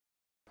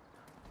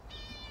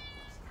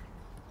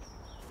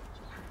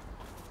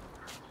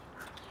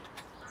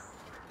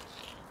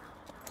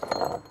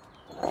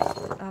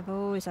I've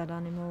always had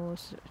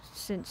animals.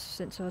 Since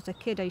I was a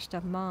kid, I used to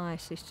have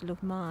mice. I used to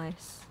love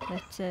mice.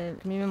 But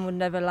my mum would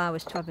never allow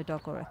us to have a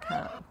dog or a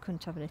cat. We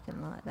couldn't have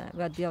anything like that.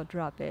 We had the odd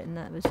rabbit and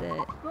that was it.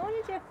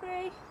 Morning,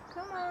 Jeffrey.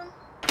 Come on.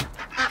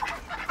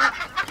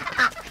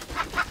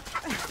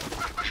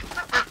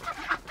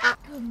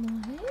 Good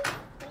morning.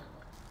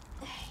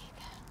 There you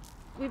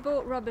go. We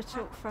bought Robert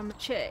up from a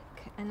chick,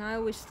 and I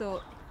always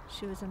thought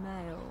she was a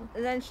male.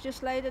 And then she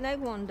just laid an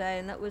egg one day,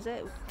 and that was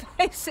it,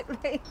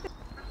 basically.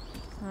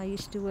 I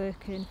used to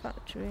work in a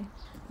factory,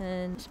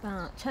 and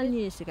about 10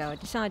 years ago I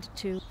decided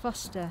to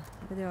foster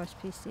for the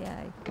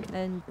RSPCA,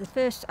 and the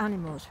first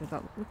animals we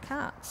got were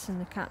cats, and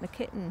the cat and the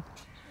kitten.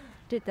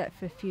 Did that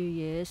for a few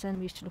years, and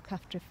we used to look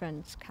after a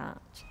friend's cat,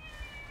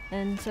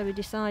 and so we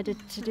decided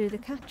to do the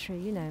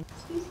Cattery, you know.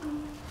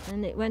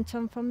 And it went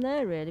on from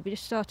there really. We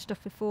just started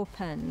off with 4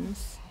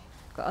 pens,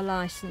 got a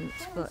licence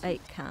for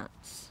 8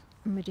 cats,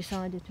 and we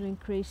decided to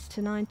increase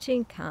to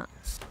 19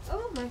 cats.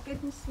 Oh my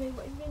goodness me,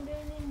 what have you been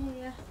doing in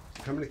here?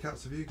 How many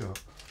cats have you got?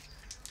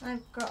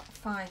 I've got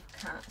 5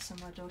 cats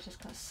and my daughter's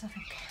got 7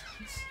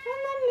 cats.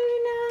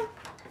 Hello, Luna!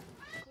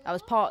 I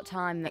was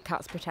part-time at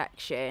Cats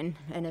Protection,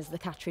 and as the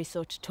Cattery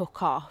sort of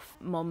took off,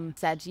 Mum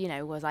said, you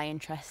know, was I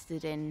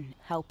interested in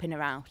helping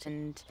her out,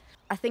 and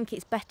I think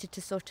it's better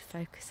to sort of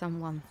focus on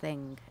one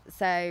thing.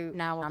 So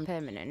now I'm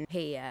permanent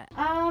here.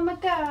 Oh my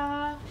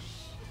gosh!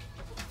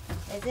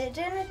 Is it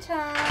dinner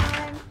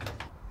time?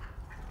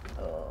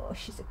 Oh,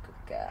 she's a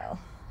good girl.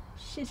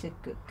 She's a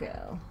good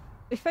girl.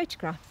 We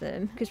photograph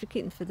them because we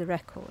keep them for the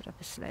record,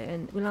 obviously,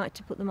 and we like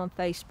to put them on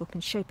Facebook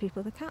and show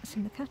people the cats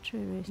in the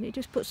Cattery. It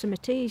just puts them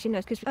at ease, you know,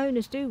 because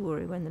owners do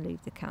worry when they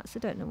leave the cats. They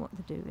don't know what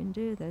they're doing,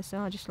 do they? So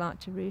I just like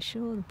to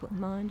reassure them, put their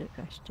mind at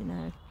rest, you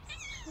know.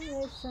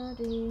 Hello,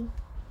 Sardine.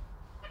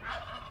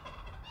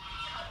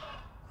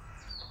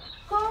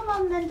 Come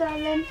on then,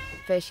 darling.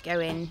 First you go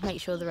in,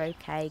 make sure they're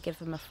okay, give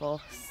them a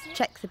fuss.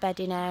 Check the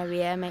bedding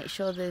area, make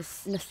sure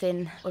there's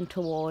nothing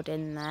untoward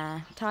in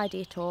there.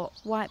 Tidy it up,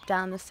 wipe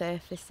down the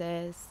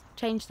surfaces,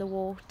 change the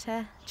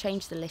water,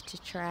 change the litter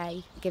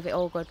tray, give it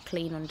all good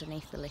clean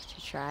underneath the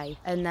litter tray,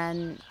 and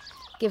then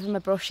give them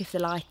a brush if they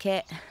like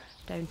it,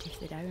 don't if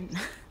they don't.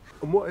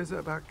 And what is it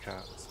about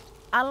cats?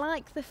 I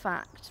like the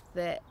fact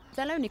that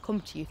they'll only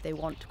come to you if they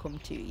want to come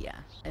to you.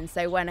 And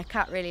so when a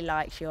cat really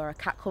likes you or a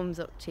cat comes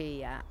up to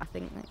you, I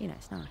think that, you know,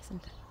 it's nice,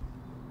 isn't it?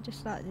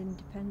 Just like the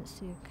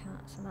independency of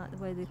cats. I like the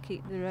way they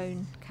keep their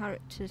own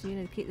characters, you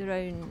know, they keep their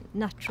own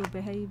natural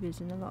behaviours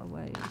in a lot of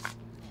ways.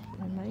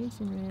 They're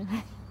amazing,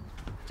 really.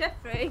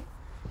 Jeffrey?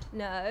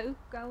 No,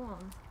 go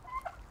on.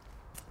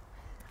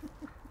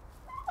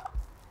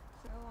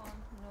 Go on,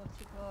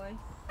 naughty boy.